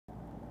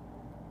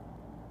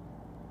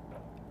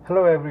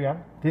Hello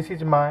everyone, this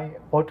is my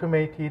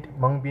automated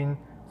mung bean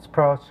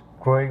sprouts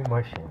growing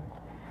machine.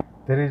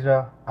 There is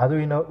a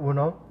Arduino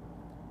Uno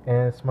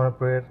and small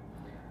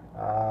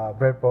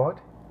breadboard,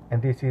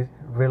 and this is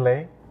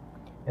relay,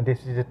 and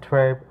this is a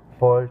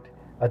 12-volt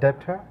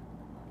adapter,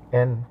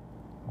 and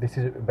this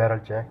is a barrel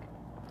jack.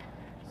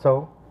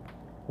 So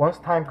once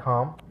time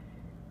comes,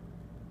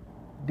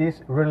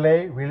 this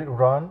relay will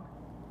run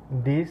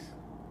this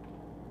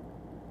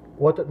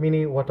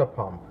mini water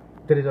pump.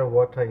 There is a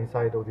water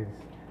inside of these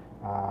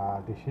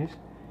dishes.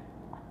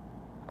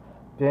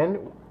 Then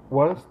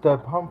once the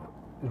pump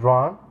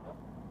run,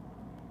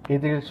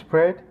 it will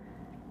spread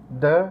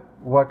the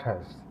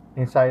waters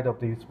inside of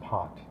this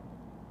pot.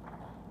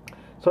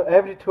 So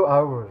every 2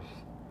 hours,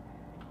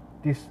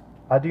 this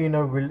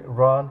Arduino will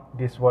run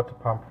this water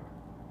pump.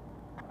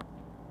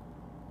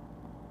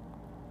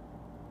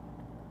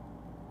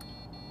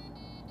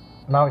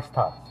 Now it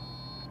starts.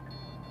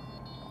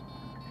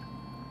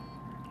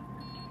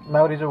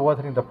 Now it is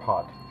water in the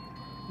pot.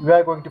 We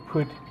are going to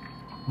put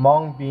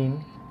mung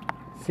bean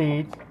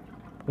seeds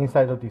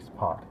inside of this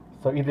pot.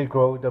 So it will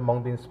grow the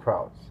mung bean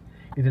sprouts.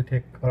 It will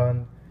take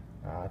around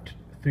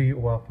 3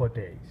 or 4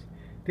 days.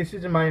 This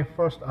is my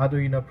first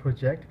Arduino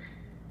project,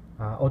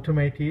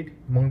 automated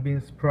mung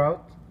bean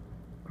sprout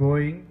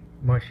growing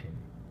machine.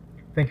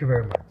 Thank you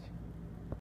very much.